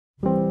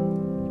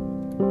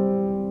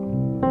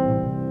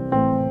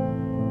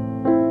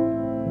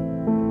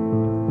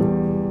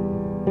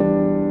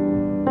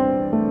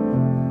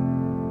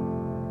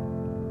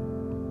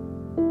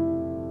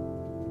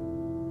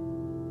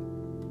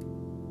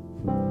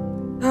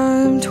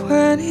I'm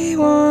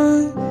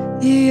 21,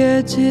 the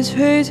edge is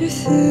razor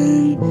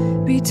thin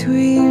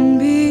between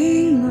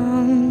being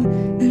numb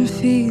and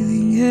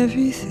feeling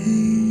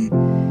everything.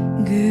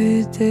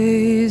 Good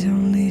days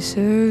only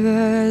serve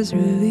as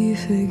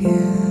relief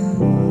again.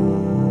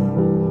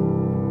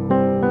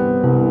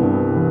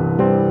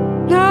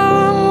 Now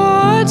I'm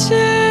watching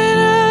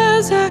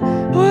as I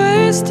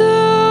waste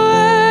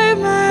away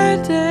my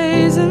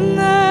days, and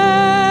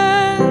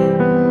then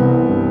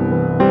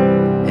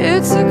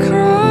it's a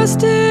cross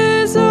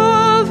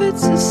dissolve,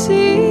 it's a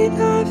scene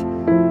I've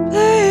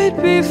played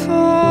before,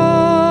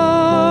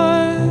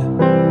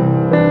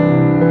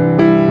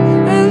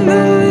 and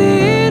the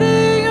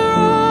leading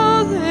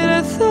role that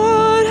I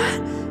thought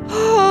I'd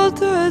hold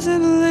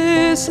doesn't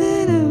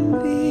listen to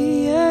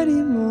me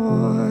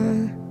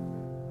anymore.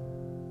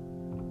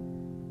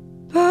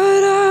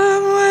 But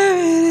I'm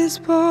wearing his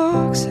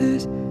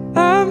boxers,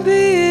 I'm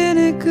being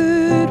a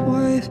good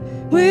wife.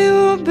 We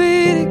won't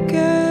be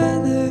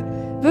together,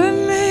 but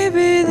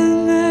maybe the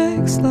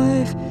next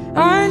life.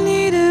 I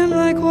need him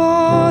like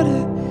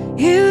water,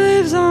 he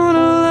lives on a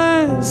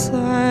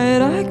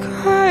landslide. I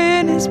cry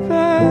in his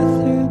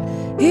bathroom,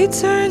 he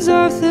turns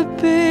off the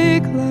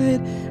big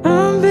light.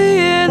 I'm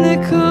being the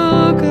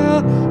cool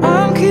girl,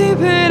 I'm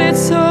keeping it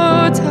so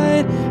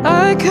tight.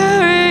 I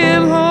carry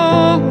him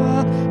home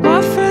while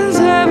my friends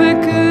have a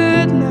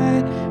good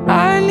night.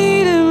 I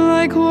need him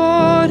like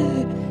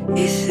water,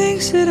 he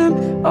thinks that I'm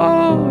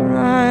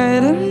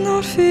alright. I'm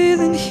not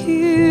feeling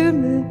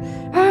human,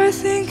 I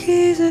think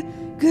he's a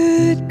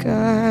good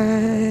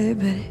guy,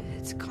 but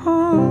it's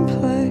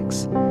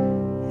complex,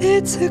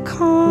 it's a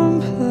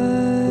complex.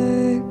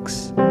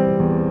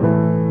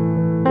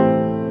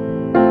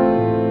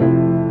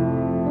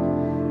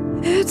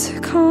 It's a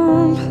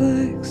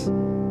complex,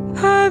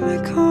 I'm a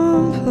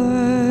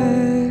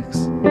complex.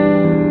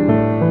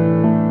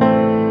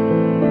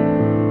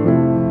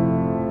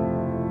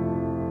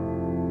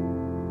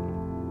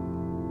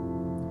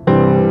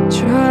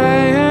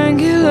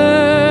 Triangular,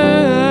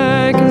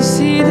 I can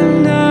see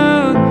them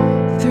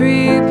now.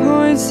 3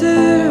 points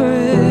at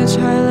which I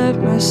let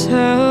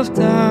myself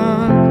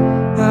down.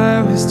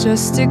 I was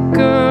just a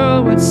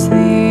girl, what's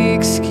the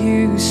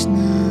excuse now?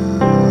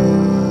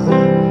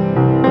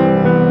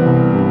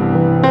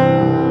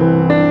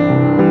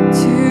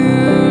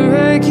 Too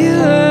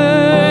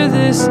regular,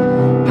 this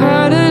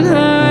pattern,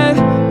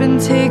 I've been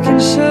taking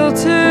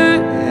shelter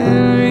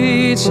and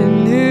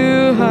reaching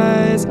new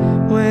heights.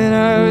 When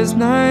I was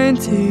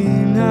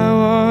 19, I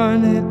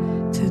wanted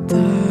to die.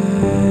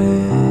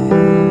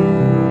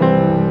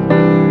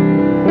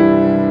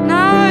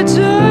 Now I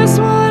just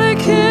wanna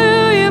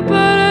kill you,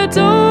 but I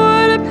don't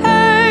wanna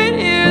paint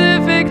you the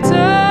victim.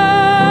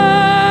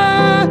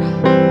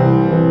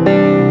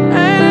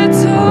 And I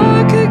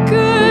talk a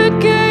good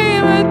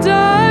game, I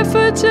die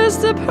for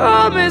just the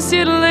promise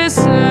you'd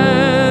listen.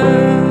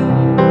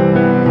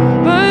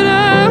 But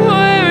I'm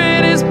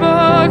wearing his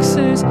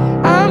boxers,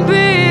 I'm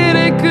being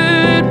a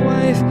good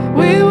wife.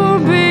 We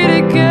won't be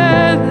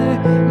together,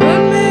 but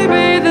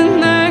maybe the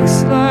next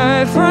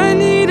life. I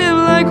need him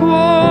like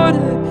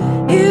water,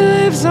 he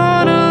lives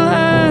on a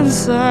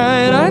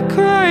landslide. I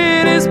cry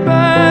in his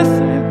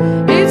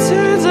bathroom, he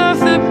turns off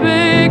the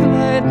big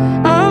light.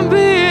 I'm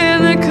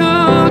being the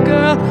cool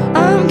girl,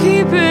 I'm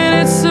keeping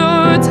it so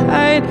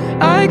tight.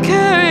 I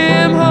carry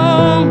him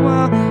home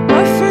while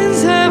my friends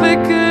have a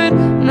good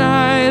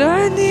night.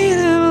 I need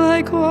him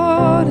like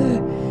water,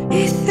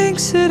 he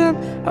thinks that I'm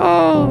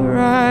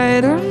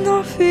alright. I'm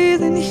not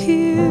feeling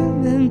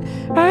human,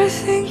 I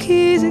think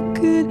he's a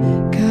good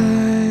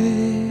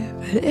guy,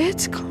 but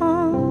it's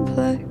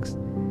complex,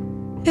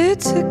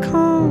 it's a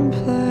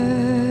complex.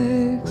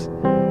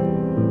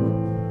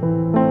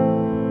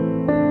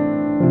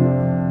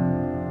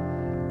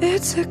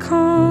 It's a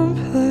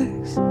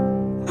complex,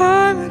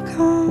 I'm a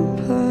complex.